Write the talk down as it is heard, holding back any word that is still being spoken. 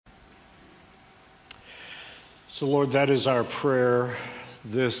So, Lord, that is our prayer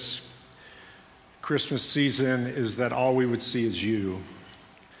this Christmas season, is that all we would see is you,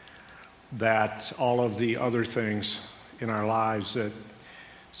 that all of the other things in our lives that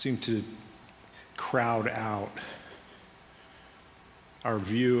seem to crowd out our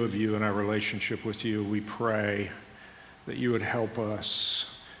view of you and our relationship with you, we pray that you would help us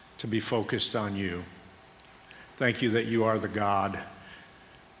to be focused on you. Thank you that you are the God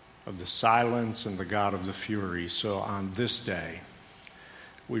of the silence and the God of the fury. So on this day,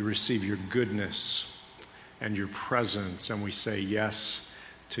 we receive your goodness and your presence, and we say yes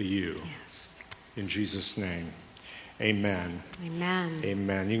to you. Yes. In Jesus' name, amen. Amen.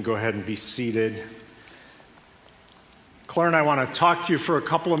 Amen. You can go ahead and be seated. Claire and I want to talk to you for a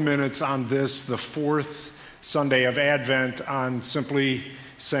couple of minutes on this, the fourth Sunday of Advent, on simply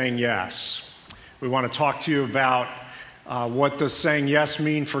saying yes. We want to talk to you about what does saying yes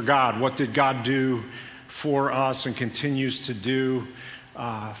mean for God? What did God do for us and continues to do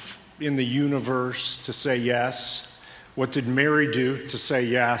in the universe to say yes? What did Mary do to say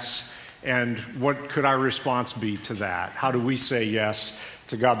yes? And what could our response be to that? How do we say yes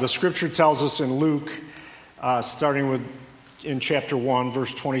to God? The scripture tells us in Luke, starting in chapter 1,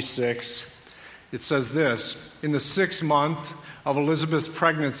 verse 26, it says this: in the 6th month of Elizabeth's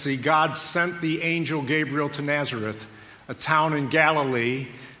pregnancy, God sent the angel Gabriel to Nazareth, a town in Galilee,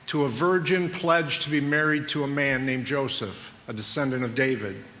 to a virgin pledged to be married to a man named Joseph, a descendant of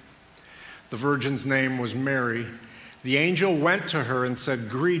David. The virgin's name was Mary. The angel went to her and said,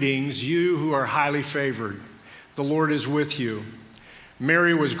 "Greetings, you who are highly favored. The Lord is with you."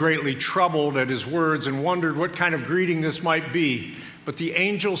 Mary was greatly troubled at his words and wondered what kind of greeting this might be. But the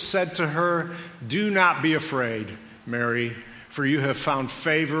angel said to her, "Do not be afraid, Mary, for you have found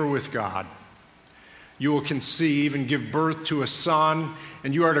favor with God. You will conceive and give birth to a son,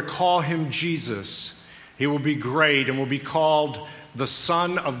 and you are to call him Jesus. He will be great and will be called the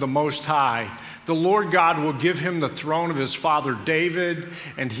Son of the Most High. The Lord God will give him the throne of his father David,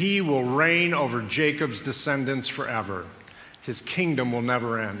 and he will reign over Jacob's descendants forever. His kingdom will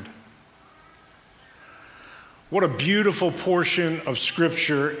never end." What a beautiful portion of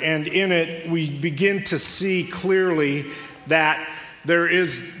Scripture, and in it we begin to see clearly that there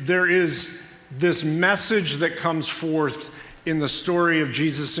is this message that comes forth in the story of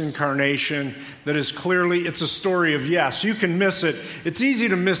Jesus' incarnation that is clearly, it's a story of yes. You can miss it. It's easy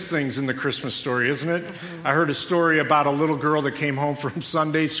to miss things in the Christmas story, isn't it? Mm-hmm. I heard a story about a little girl that came home from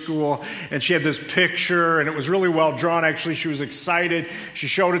Sunday school, and she had this picture, and it was really well drawn. Actually, she was excited. She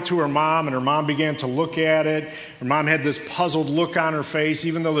showed it to her mom, and her mom began to look at it. Her mom had this puzzled look on her face,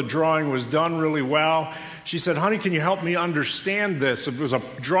 even though the drawing was done really well. She said, "Honey, can you help me understand this?" It was a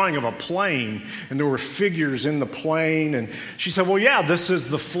drawing of a plane, and there were figures in the plane. And she said, "Well, yeah, this is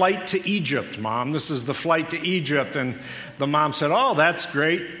the flight to Egypt, Mom. This is the flight to Egypt." And the mom said, "Oh, that's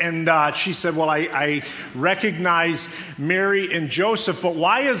great." And she said, "Well, I recognize Mary and Joseph, but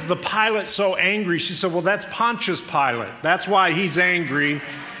why is the pilot so angry?" She said, "Well, that's Pontius Pilate. That's why he's angry."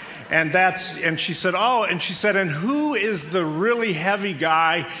 And she said, "Oh," and she said, "And who is the really heavy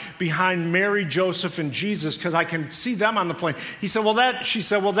guy behind Mary, Joseph, and Jesus? Because I can see them on the plane." She said, "Well,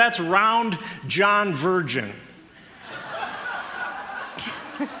 that's Round John Virgin."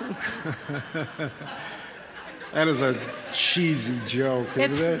 That is a cheesy joke,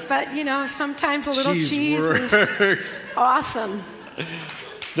 isn't it? But, sometimes a little cheese is awesome.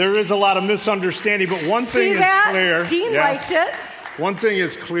 There is a lot of misunderstanding, but one thing is clear. Dean liked it. One thing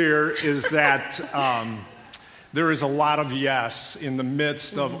is clear is that there is a lot of yes in the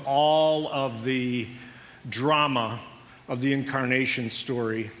midst of all of the drama of the incarnation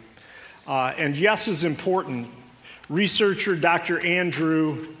story. And yes is important. Researcher Dr.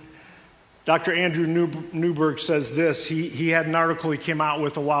 Andrew Newberg says this. He had an article he came out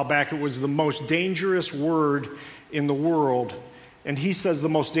with a while back. It was the most dangerous word in the world. And he says the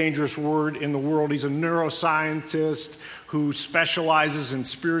most dangerous word in the world. He's a neuroscientist who specializes in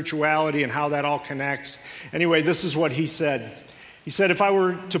spirituality and how that all connects. Anyway, this is what he said. He said, "If I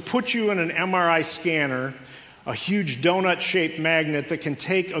were to put you in an MRI scanner, a huge donut-shaped magnet that can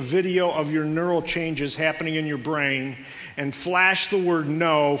take a video of your neural changes happening in your brain and flash the word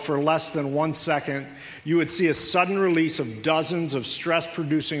no for less than 1 second, you would see a sudden release of dozens of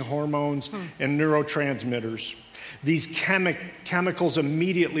stress-producing hormones and neurotransmitters. These chemicals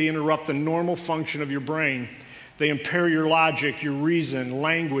immediately interrupt the normal function of your brain. They impair your logic, your reason,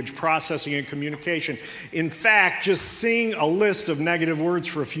 language, processing, and communication. In fact, just seeing a list of negative words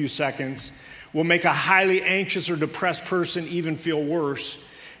for a few seconds will make a highly anxious or depressed person even feel worse.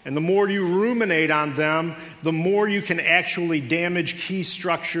 And the more you ruminate on them, the more you can actually damage key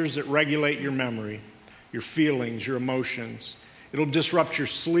structures that regulate your memory. your feelings, your emotions. It'll disrupt your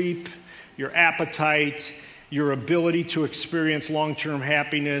sleep, your appetite, your ability to experience long-term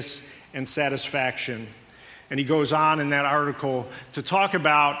happiness and satisfaction. And he goes on in that article to talk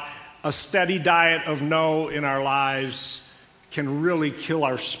about a steady diet of no in our lives can really kill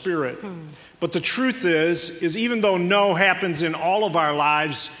our spirit. But the truth is even though no happens in all of our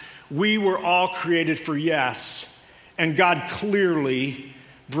lives, we were all created for yes. And God clearly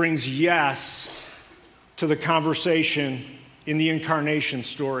brings yes to the conversation in the incarnation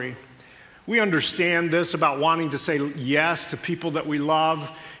story. We understand this about wanting to say yes to people that we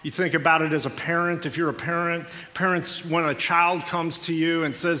love. You think about it as a parent. If you're a parent, parents, when a child comes to you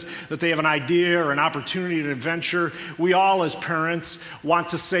and says that they have an idea or an opportunity, an adventure, we all as parents want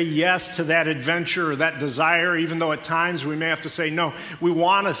to say yes to that adventure or that desire, even though at times we may have to say no. We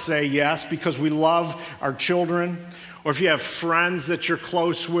want to say yes because we love our children. Or if you have friends that you're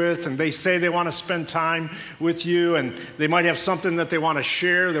close with and they say they want to spend time with you and they might have something that they want to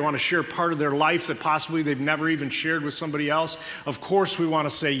share. They want to share part of their life that possibly they've never even shared with somebody else. Of course we want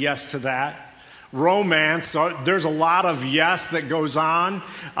to say yes to that. Romance, there's a lot of yes that goes on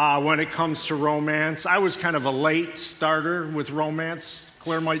when it comes to romance. I was kind of a late starter with romance.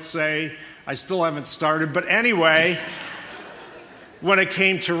 Claire might say I still haven't started. But anyway... When it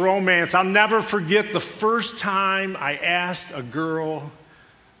came to romance, I'll never forget the first time I asked a girl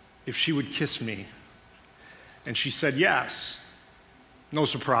if she would kiss me. And she said yes. No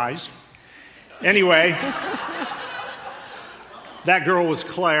surprise. Anyway, that girl was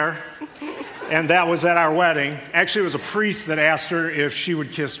Claire, and that was at our wedding. Actually, it was a priest that asked her if she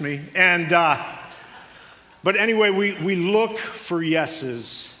would kiss me. But anyway, we look for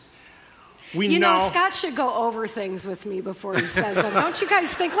yeses. You know, Scott should go over things with me before he says them. Don't you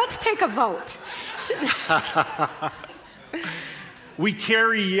guys think? Let's take a vote. We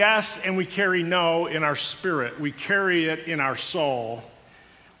carry yes and we carry no in our spirit. We carry it in our soul.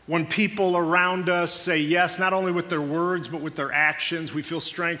 When people around us say yes, not only with their words, but with their actions, we feel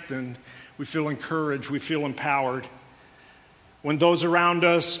strengthened, we feel encouraged, we feel empowered. When those around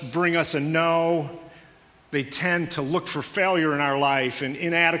us bring us a no, they tend to look for failure in our life and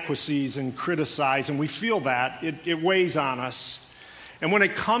inadequacies and criticize, and we feel that. It weighs on us. And when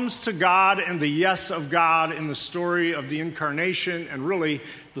it comes to God and the yes of God in the story of the incarnation and really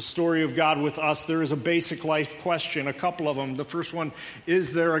the story of God with us, there is a basic life question, a couple of them. The first one,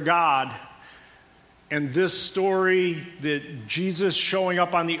 is there a God? And this story that Jesus showing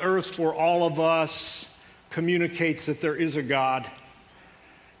up on the earth for all of us communicates that there is a God.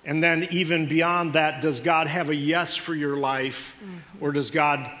 And then even beyond that, does God have a yes for your life, or does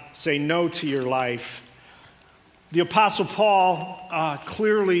God say no to your life? The Apostle Paul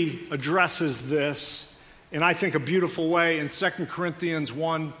clearly addresses this in, I think, a beautiful way in 2 Corinthians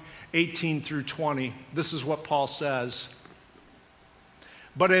 1:18 through 20. This is what Paul says.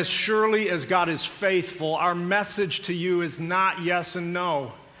 But as surely as God is faithful, our message to you is not yes and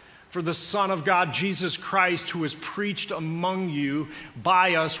no. For the Son of God, Jesus Christ, who was preached among you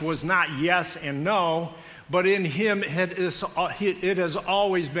by us, was not yes and no, but in him it has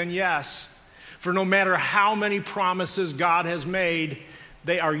always been yes. For no matter how many promises God has made,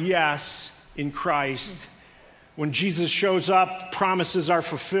 they are yes in Christ. When Jesus shows up, promises are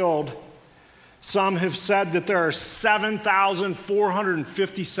fulfilled. Some have said that there are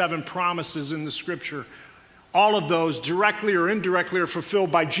 7,457 promises in the Scripture. All of those, directly or indirectly, are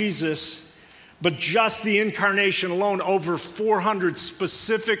fulfilled by Jesus. But just the incarnation alone, over 400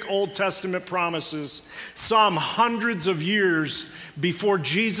 specific Old Testament promises, some hundreds of years before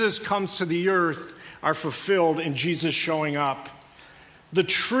Jesus comes to the earth, are fulfilled in Jesus showing up. The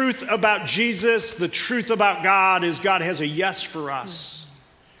truth about Jesus, the truth about God, is God has a yes for us.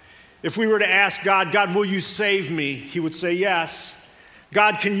 If we were to ask God, God, will you save me? He would say yes.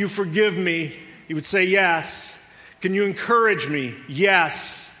 God, can you forgive me? He would say yes. Can you encourage me?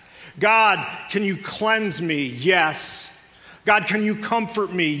 Yes. God, can you cleanse me? Yes. God, can you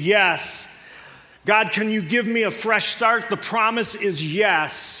comfort me? Yes. God, can you give me a fresh start? The promise is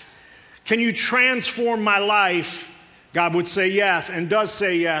yes. Can you transform my life? God would say yes and does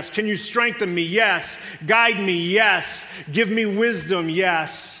say yes. Can you strengthen me? Yes. Guide me? Yes. Give me wisdom?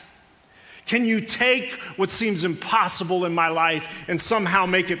 Yes. Can you take what seems impossible in my life and somehow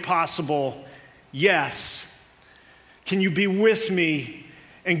make it possible? Yes. Can you be with me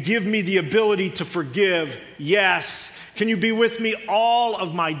and give me the ability to forgive? Yes. Can you be with me all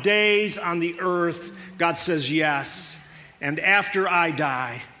of my days on the earth? God says yes. And after I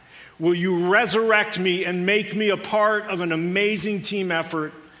die, will you resurrect me and make me a part of an amazing team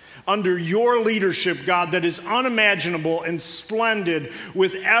effort under your leadership, God, that is unimaginable and splendid,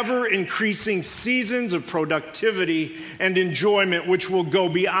 with ever-increasing seasons of productivity and enjoyment, which will go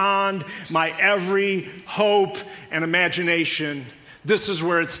beyond my every hope and imagination. This is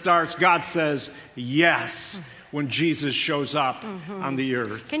where it starts. God says, yes, when Jesus shows up on the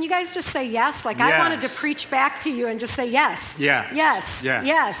earth. Can you guys just say yes? Like, yes. I wanted to preach back to you and just say yes. Yes. Yes. Yes.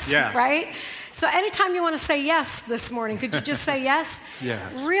 Yes. Yes. Right? So anytime you want to say yes this morning, could you just say yes?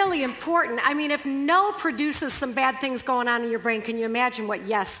 Yes. Really important. I mean, if no produces some bad things going on in your brain, can you imagine what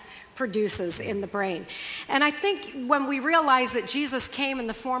yes produces in the brain? And I think when we realize that Jesus came in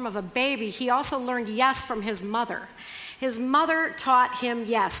the form of a baby, he also learned yes from his mother. His mother taught him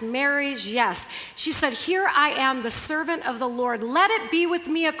yes. Mary's yes. She said, here I am, the servant of the Lord. Let it be with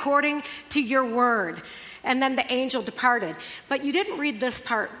me according to your word. And then the angel departed. But you didn't read this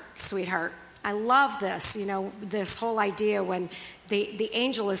part, sweetheart. I love this, this whole idea when the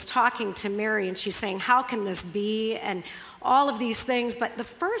angel is talking to Mary and she's saying, how can this be? And all of these things. But the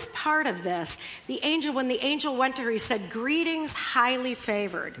first part of this, when the angel went to her, he said, greetings, highly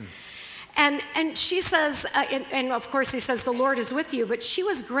favored. And she says, and of course he says, the Lord is with you, but she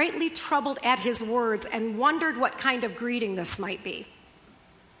was greatly troubled at his words and wondered what kind of greeting this might be.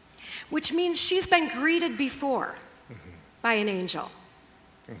 Which means she's been greeted before by an angel.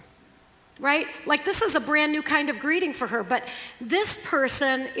 Right? Like, this is a brand new kind of greeting for her. But this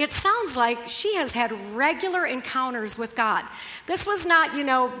person, it sounds like she has had regular encounters with God. This was not,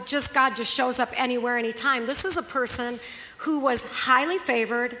 just God just shows up anywhere, anytime. This is a person who was highly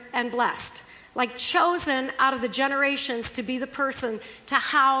favored and blessed, like chosen out of the generations to be the person to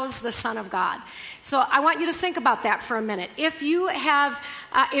house the Son of God. So I want you to think about that for a minute. If you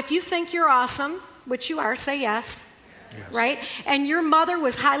think you're awesome, which you are, say yes. Yes. Right? And your mother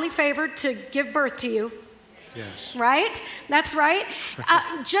was highly favored to give birth to you. Yes. Right? That's right.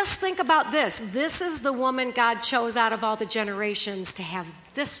 Just think about this. This is the woman God chose out of all the generations to have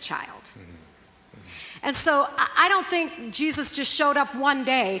this child. And so I don't think Jesus just showed up one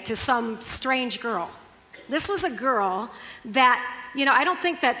day to some strange girl. This was a girl that, I don't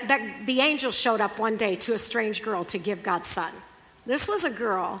think that the angel showed up one day to a strange girl to give God's son. This was a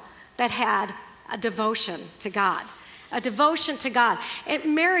girl that had a devotion to God. A devotion to God.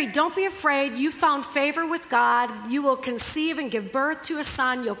 And Mary, don't be afraid. You found favor with God. You will conceive and give birth to a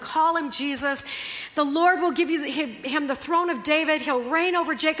son. You'll call him Jesus. The Lord will give him the throne of David. He'll reign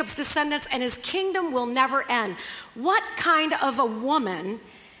over Jacob's descendants, and his kingdom will never end. What kind of a woman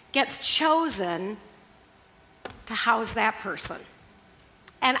gets chosen to house that person?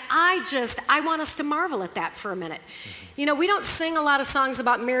 And I want us to marvel at that for a minute. We don't sing a lot of songs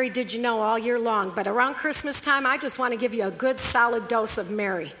about Mary, did you know, all year long. But around Christmas time, I just want to give you a good solid dose of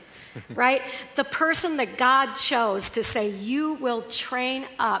Mary, right? The person that God chose to say, you will train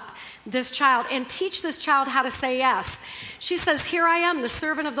up this child and teach this child how to say yes. She says, here I am, the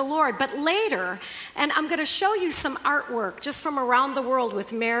servant of the Lord. But later, and I'm going to show you some artwork just from around the world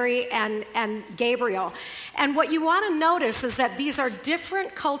with Mary and Gabriel. And what you want to notice is that these are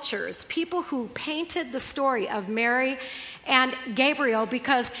different cultures, people who painted the story of Mary and Gabriel,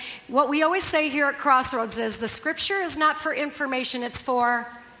 because what we always say here at Crossroads is the scripture is not for information, it's for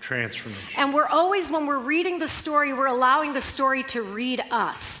transformation. And we're always, when we're reading the story, we're allowing the story to read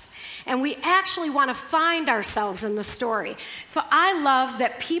us. And we actually want to find ourselves in the story. So I love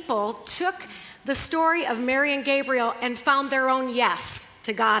that people took the story of Mary and Gabriel and found their own yes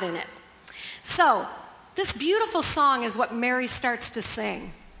to God in it. So this beautiful song is what Mary starts to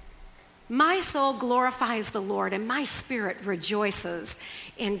sing. My soul glorifies the Lord, and my spirit rejoices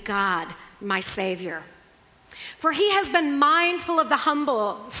in God, my Savior. For he has been mindful of the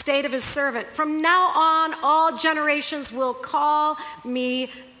humble state of his servant. From now on, all generations will call me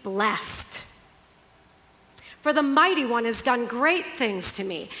blessed. For the mighty one has done great things to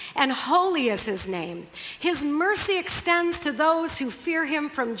me, and holy is his name. His mercy extends to those who fear him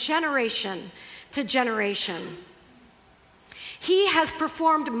from generation to generation. He has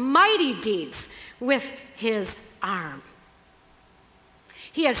performed mighty deeds with his arm.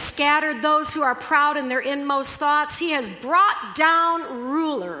 He has scattered those who are proud in their inmost thoughts. He has brought down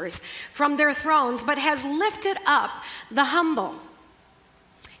rulers from their thrones, but has lifted up the humble.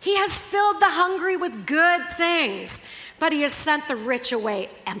 He has filled the hungry with good things, but he has sent the rich away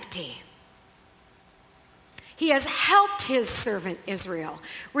empty. He has helped his servant Israel,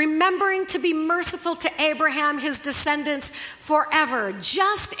 remembering to be merciful to Abraham, his descendants forever,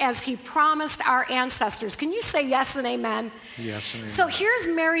 just as he promised our ancestors. Can you say yes and amen? Yes and amen. So here's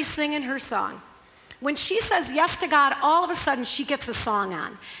Mary singing her song. When she says yes to God, all of a sudden she gets a song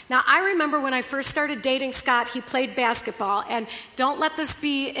on. Now, I remember when I first started dating Scott, he played basketball, and don't let this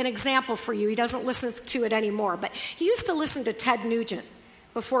be an example for you. He doesn't listen to it anymore, but he used to listen to Ted Nugent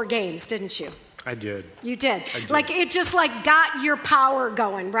before games, didn't you? I did. You did. I did. Like, it just like got your power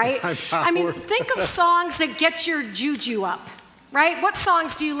going, right? My power. I mean, think of songs that get your juju up. Right? What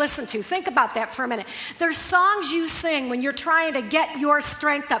songs do you listen to? Think about that for a minute. There's songs you sing when you're trying to get your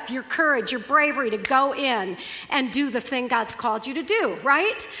strength up, your courage, your bravery to go in and do the thing God's called you to do,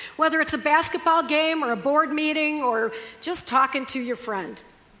 right? Whether it's a basketball game or a board meeting or just talking to your friend.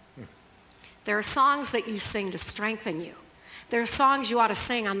 There are songs that you sing to strengthen you. There are songs you ought to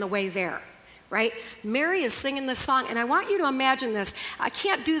sing on the way there. Right? Mary is singing this song, and I want you to imagine this. I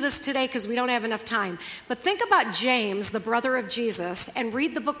can't do this today because we don't have enough time. But think about James, the brother of Jesus, and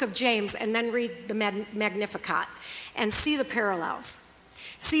read the book of James, and then read the Magnificat, and see the parallels.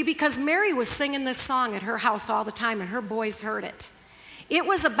 See, because Mary was singing this song at her house all the time, and her boys heard it. It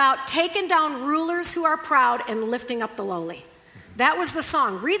was about taking down rulers who are proud and lifting up the lowly. That was the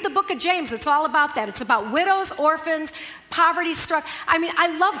song. Read the book of James. It's all about that. It's about widows, orphans, poverty-struck. I mean,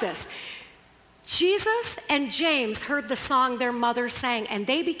 I love this. Jesus and James heard the song their mother sang, and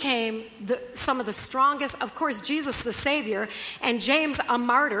they became some of the strongest. Of course, Jesus the Savior, and James a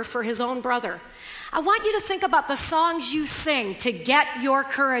martyr for his own brother. I want you to think about the songs you sing to get your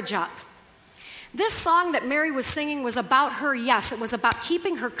courage up. This song that Mary was singing was about her, yes, it was about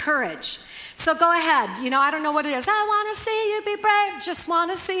keeping her courage. So go ahead. You know, I don't know what it is. I want to see you be brave, just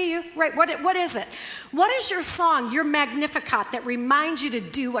want to see you. Right, what is it? What is your song, your Magnificat, that reminds you to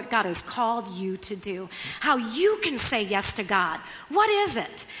do what God has called you to do? How you can say yes to God. What is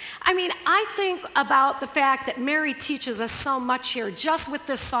it? I mean, I think about the fact that Mary teaches us so much here just with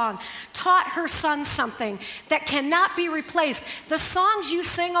this song. Taught her son something that cannot be replaced. The songs you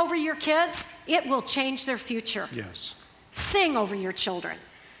sing over your kids, it will change their future. Yes. Sing over your children.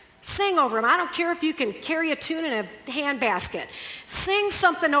 Sing over them. I don't care if you can carry a tune in a handbasket. Sing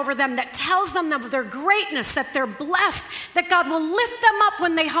something over them that tells them of their greatness, that they're blessed, that God will lift them up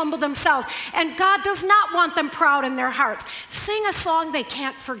when they humble themselves. And God does not want them proud in their hearts. Sing a song they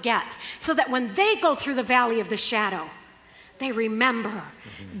can't forget so that when they go through the valley of the shadow, they remember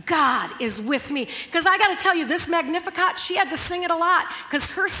God is with me. Because I got to tell you, this Magnificat, she had to sing it a lot because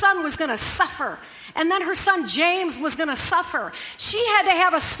her son was going to suffer. And then her son James was going to suffer. She had to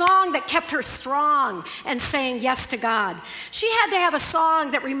have a song that kept her strong and saying yes to God. She had to have a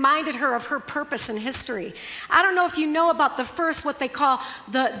song that reminded her of her purpose in history. I don't know if you know about the first, what they call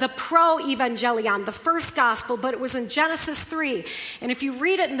the pro-evangelion, the first gospel, but it was in Genesis 3. And if you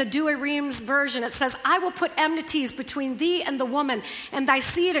read it in the Douay-Rheims version, it says, I will put enmities between thee and the woman, and thy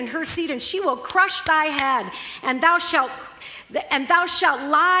seed and her seed, and she will crush thy head, and thou shalt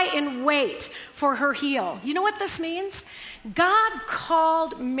lie in wait for her heel. You know what this means? God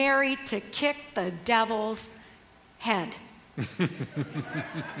called Mary to kick the devil's head.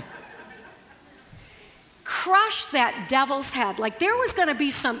 Crush that devil's head. Like there was going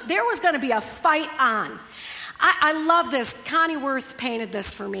to be a fight on. I love this. Connie Worth painted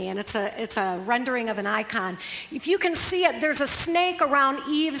this for me, and it's a rendering of an icon. If you can see it, there's a snake around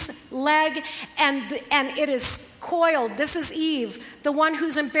Eve's leg, and it is coiled. This is Eve, the one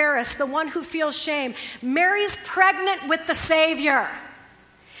who's embarrassed, the one who feels shame. Mary's pregnant with the Savior,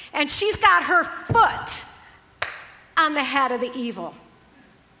 and she's got her foot on the head of the evil.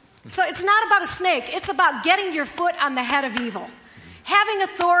 So it's not about a snake. It's about getting your foot on the head of evil. Having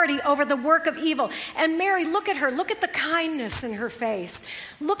authority over the work of evil. And Mary, look at her. Look at the kindness in her face.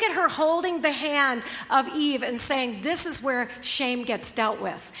 Look at her holding the hand of Eve and saying, this is where shame gets dealt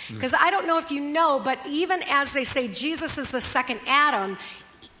with. Because I don't know if you know, but even as they say Jesus is the second Adam,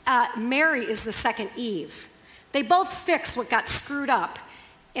 Mary is the second Eve. They both fix what got screwed up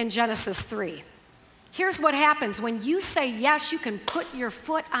in Genesis 3. Here's what happens. When you say yes, you can put your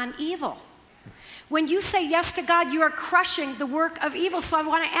foot on evil. When you say yes to God, you are crushing the work of evil. So I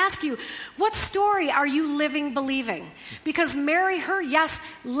want to ask you, what story are you living believing? Because Mary, her yes,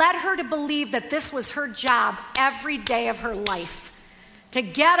 led her to believe that this was her job every day of her life. To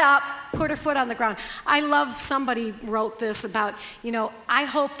get up, put her foot on the ground. I love somebody wrote this about, I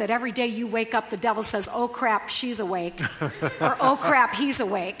hope that every day you wake up, the devil says, oh crap, she's awake. Or oh crap, he's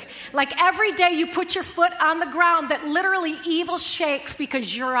awake. Like every day you put your foot on the ground that literally evil shakes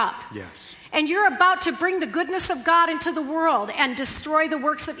because you're up. Yes. And you're about to bring the goodness of God into the world and destroy the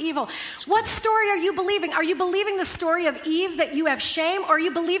works of evil. What story are you believing? Are you believing the story of Eve that you have shame? Or are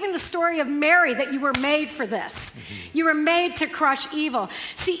you believing the story of Mary that you were made for this? You were made to crush evil.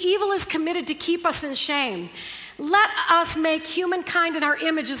 See, evil is committed to keep us in shame. Let us make humankind in our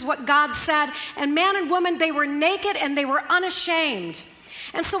image is what God said. And man and woman, they were naked and they were unashamed.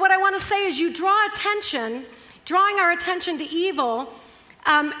 And so what I want to say is drawing our attention to evil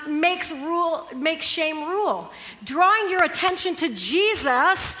makes shame rule. Drawing your attention to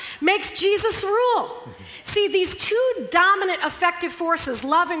Jesus makes Jesus rule. See, these two dominant effective forces,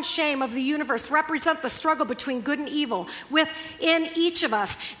 love and shame of the universe, represent the struggle between good and evil within each of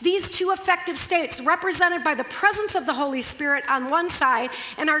us. These two effective states, represented by the presence of the Holy Spirit on one side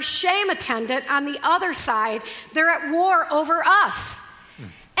and our shame attendant on the other side, they're at war over us.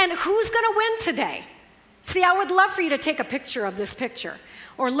 And who's going to win today? See, I would love for you to take a picture of this picture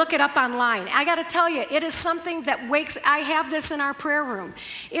or look it up online. I got to tell you, it is something that I have this in our prayer room.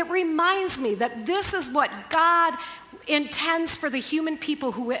 It reminds me that this is what God intends for the human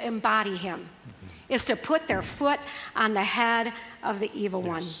people who embody him, is to put their foot on the head of the evil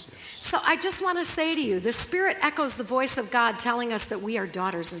one. Yes. So I just want to say to you, the Spirit echoes the voice of God telling us that we are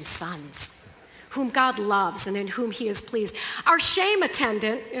daughters and sons, whom God loves and in whom he is pleased. Our shame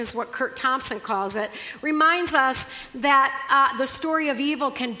attendant, is what Kurt Thompson calls it, reminds us that the story of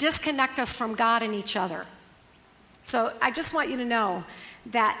evil can disconnect us from God and each other. So I just want you to know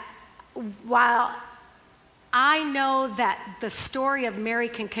that while I know that the story of Mary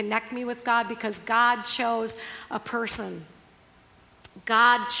can connect me with God because God chose a person.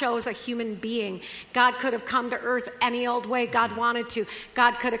 God chose a human being. God could have come to earth any old way God wanted to.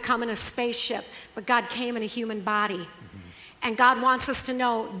 God could have come in a spaceship, but God came in a human body. Mm-hmm. And God wants us to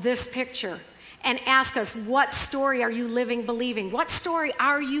know this picture and ask us, what story are you living, believing? What story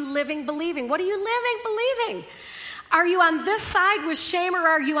are you living, believing? What are you living, believing? Are you on this side with shame, or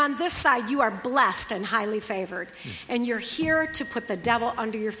are you on this side? You are blessed and highly favored. And you're here to put the devil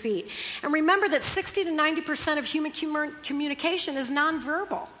under your feet. And remember that 60 to 90% of human communication is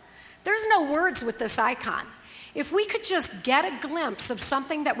nonverbal. There's no words with this icon. If we could just get a glimpse of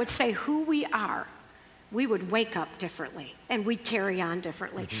something that would say who we are, we would wake up differently, and we'd carry on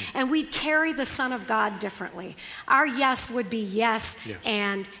differently, and we'd carry the Son of God differently. Our yes would be yes.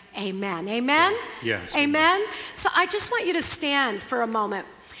 And amen. Amen? Yes. Amen? So I just want you to stand for a moment.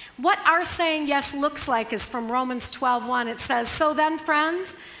 What our saying yes looks like is from Romans 12:1. It says, "So then,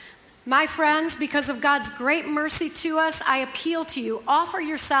 friends, my friends, because of God's great mercy to us, I appeal to you, offer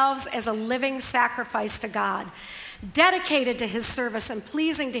yourselves as a living sacrifice to God, dedicated to his service and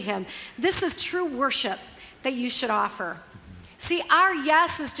pleasing to him. This is true worship that you should offer." See, our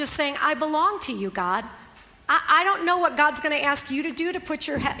yes is just saying, I belong to you, God. I don't know what God's going to ask you to do to put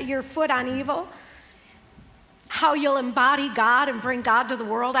your foot on evil, how you'll embody God and bring God to the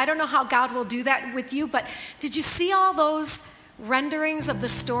world. I don't know how God will do that with you, but did you see all those renderings of the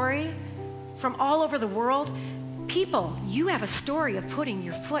story from all over the world? People, you have a story of putting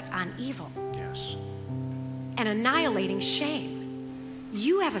your foot on evil. Yes. And annihilating shame.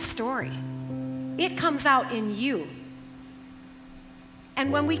 You have a story. It comes out in you.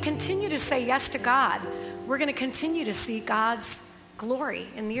 And when we continue to say yes to God, we're going to continue to see God's glory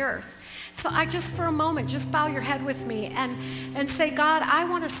in the earth. So I just, for a moment, just bow your head with me and say, God, I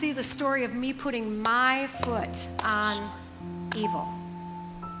want to see the story of me putting my foot on evil,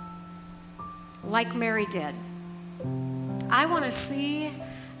 like Mary did. I want to see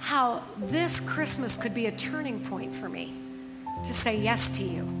how this Christmas could be a turning point for me to say yes to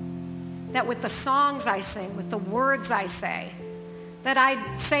you. That with the songs I sing, with the words I say, that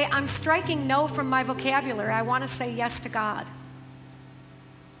I say I'm striking no from my vocabulary. I want to say yes to God.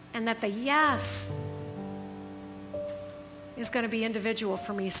 And that the yes is going to be individual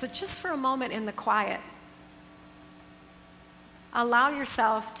for me. So just for a moment in the quiet, allow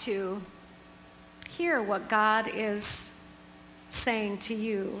yourself to hear what God is saying to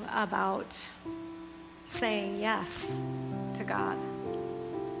you about saying yes to God.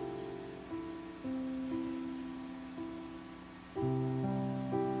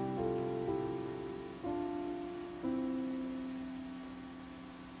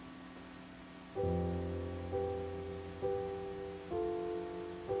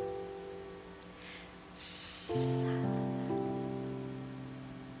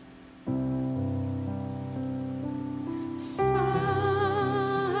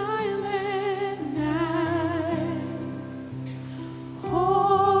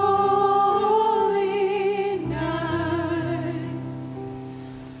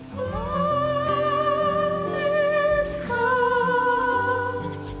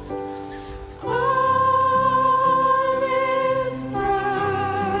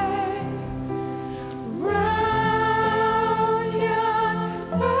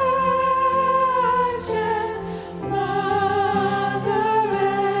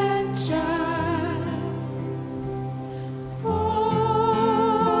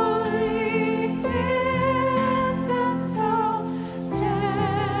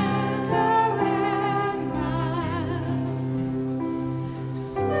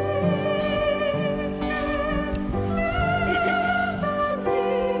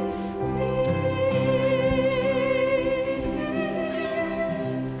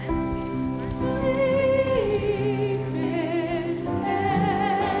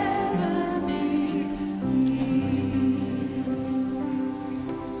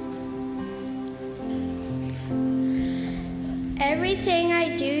 Everything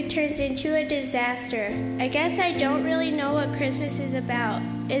I do turns into a disaster. I guess I don't really know what Christmas is about.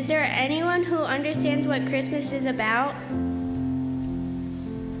 Is there anyone who understands what Christmas is about?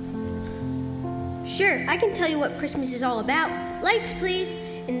 Sure, I can tell you what Christmas is all about. Lights, please.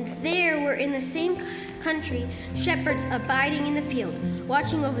 And there we're in the same country, shepherds abiding in the field,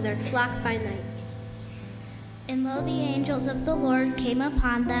 watching over their flock by night. And lo, the angels of the Lord came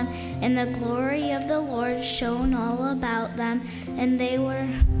upon them, and the glory of the Lord shone all about them, and they were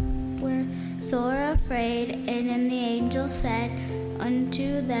sore afraid. And then the angel said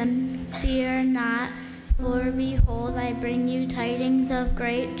unto them, Fear not, for behold, I bring you tidings of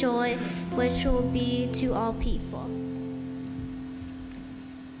great joy, which will be to all people.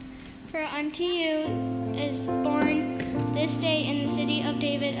 For unto you is born this day in the city of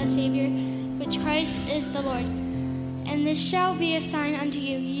David a Savior, which Christ is the Lord. And this shall be a sign unto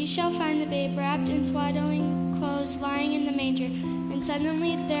you. Ye shall find the babe wrapped in swaddling clothes, lying in the manger. And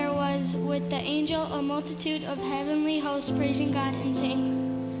suddenly there was with the angel a multitude of heavenly hosts praising God and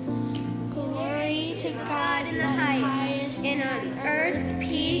saying, Glory to God in the highest, and on earth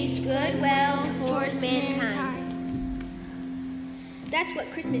peace, goodwill towards mankind. That's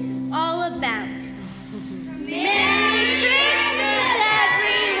what Christmas is all about. Merry Christmas,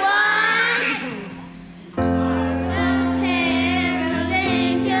 everyone! Herald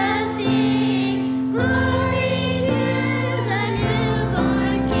angels sing, glory to the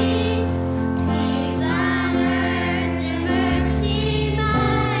newborn King. Peace on earth and mercy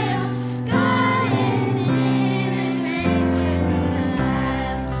mild, God is in and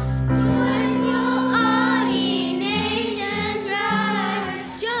reconciled. Join you all ye nations rise,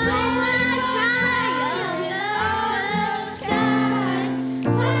 join the triumph of the skies.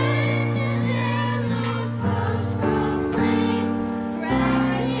 When the deluge posts proclaim,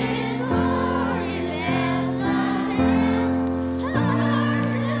 Christ is born in Bethlehem.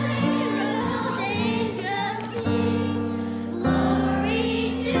 Hark the herald angels sing, glory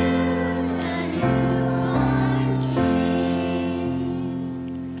to the newborn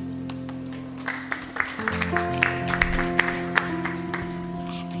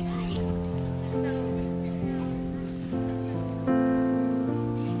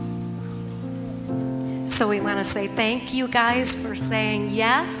So we want to say thank you guys for saying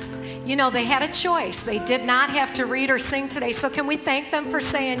yes. You know, they had a choice. They did not have to read or sing today. So can we thank them for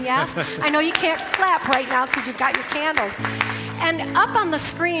saying yes? I know you can't clap right now because you've got your candles. And up on the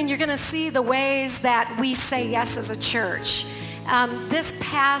screen, you're going to see the ways that we say yes as a church. This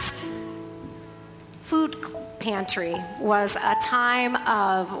past food pantry was a time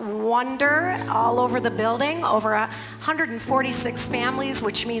of wonder all over the building. Over 146 families,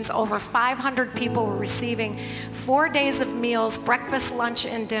 which means over 500 people were receiving 4 days of meals, breakfast, lunch,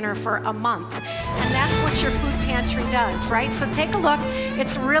 and dinner for a month. And that's what your food pantry does, right? So take a look.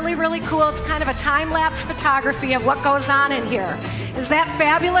 It's really, really cool. It's kind of a time-lapse photography of what goes on in here. Is that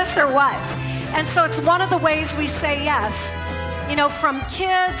fabulous or what? And so it's one of the ways we say yes. You know, from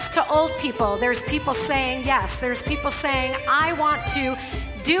kids to old people, there's people saying yes. There's people saying, I want to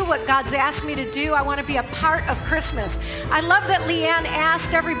do what God's asked me to do. I want to be a part of Christmas. I love that Leanne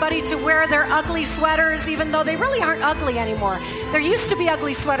asked everybody to wear their ugly sweaters, even though they really aren't ugly anymore. There used to be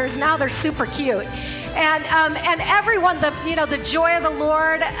ugly sweaters. Now they're super cute. And everyone, the joy of the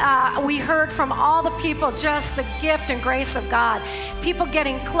Lord, we heard from all the people, just the gift and grace of God. People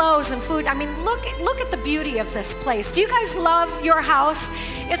getting clothes and food. I mean, look at the beauty of this place. Do you guys love your house?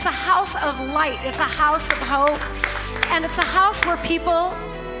 It's a house of light. It's a house of hope. And it's a house where people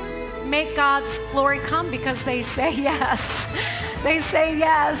make God's glory come because they say yes. They say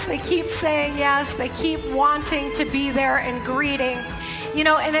yes. They keep saying yes. They keep wanting to be there and greeting. You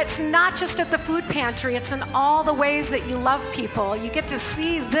know, and it's not just at the food pantry. It's in all the ways that you love people. You get to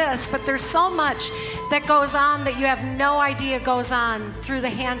see this, but there's so much that goes on that you have no idea goes on through the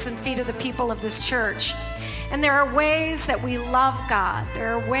hands and feet of the people of this church. And there are ways that we love God.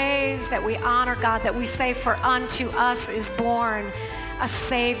 There are ways that we honor God, that we say, for unto us is born a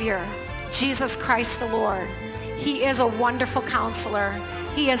Savior, Jesus Christ the Lord. He is a wonderful counselor.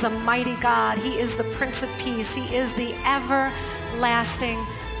 He is a mighty God. He is the Prince of Peace. He is the everlasting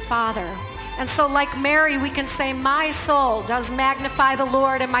Father. And so like Mary, we can say, my soul does magnify the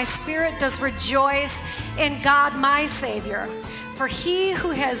Lord, and my spirit does rejoice in God, my Savior. For he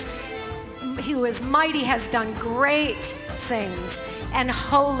who is mighty has done great things, and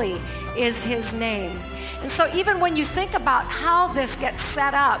holy is his name. And so even when you think about how this gets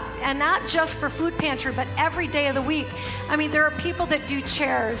set up, and not just for food pantry, but every day of the week, I mean, there are people that do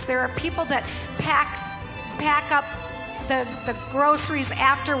chairs. There are people that pack up the groceries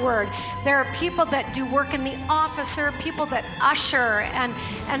afterward. There are people that do work in the office. There are people that usher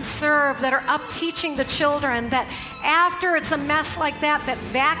and serve, that are up teaching the children, that after it's a mess like that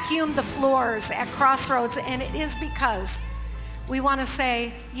vacuum the floors at Crossroads. And it is because we want to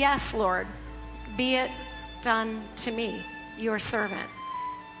say, yes, Lord, be it done to me, your servant.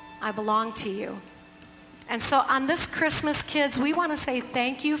 I belong to you. And so on this Christmas, kids, we want to say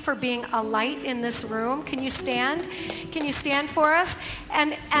thank you for being a light in this room. Can you stand? Can you stand for us?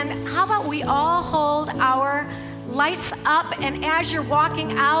 And how about we all hold our lights up, and as you're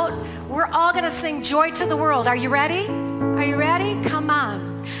walking out, we're all going to sing Joy to the World. Are you ready? Are you ready? Come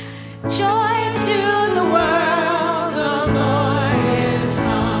on. Joy to the world, the Lord is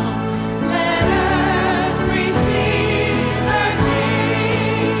come. Let earth receive her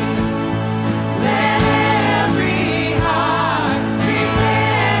King. Let every heart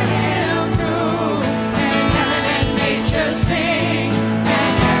prepare him through. And heaven and nature sing,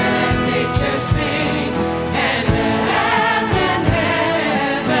 and heaven and nature sing, and heaven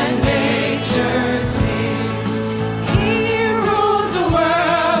and nature sing. He rules the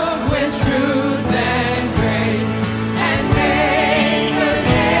world with truth and grace, and makes the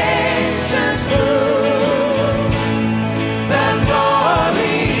nations blue. The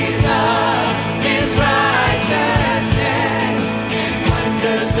glories of his righteousness, and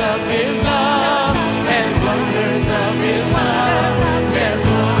wonders of his love, and wonders of his love, and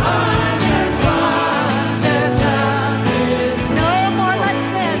wonders of his. No more let's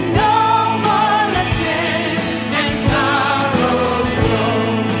sin, no more let's sin, and sorrows grow,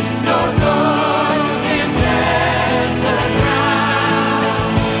 nor thorns infest the ground.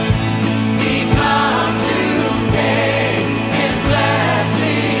 He's come to pay his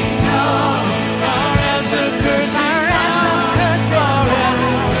blessings known, far as the curse is found, far as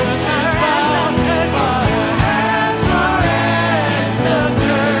the curse is found, far as the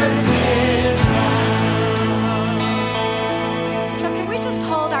curse is found. So can we just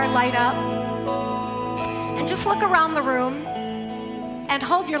hold our light up and just look around the room and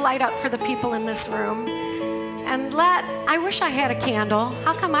hold your light up for the people in this room? And I wish I had a candle.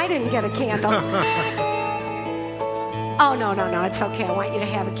 How come I didn't get a candle? Oh, no, it's okay. I want you to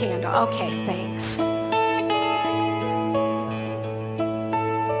have a candle. Okay, thanks.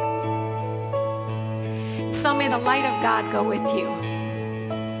 So may the light of God go with you.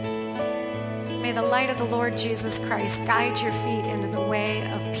 May the light of the Lord Jesus Christ guide your feet into the way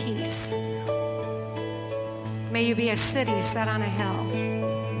of peace. May you be a city set on a hill,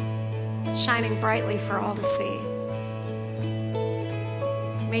 shining brightly for all to see.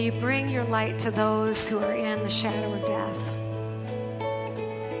 May you bring your light to those who are in the shadow of death.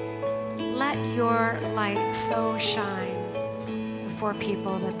 Let your light so shine before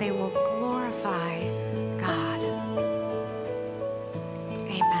people that they will glorify God.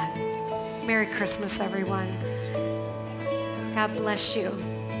 Amen. Merry Christmas, everyone. God bless you.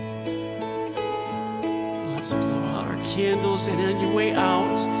 Let's blow out our candles, and on your way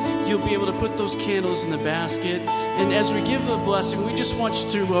out, you'll be able to put those candles in the basket. And as we give the blessing, we just want you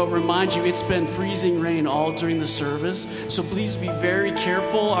to remind you it's been freezing rain all during the service, so please be very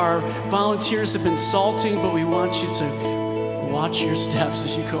careful. Our volunteers have been salting, but we want you to watch your steps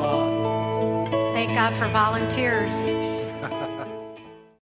as you go out. Thank God for volunteers.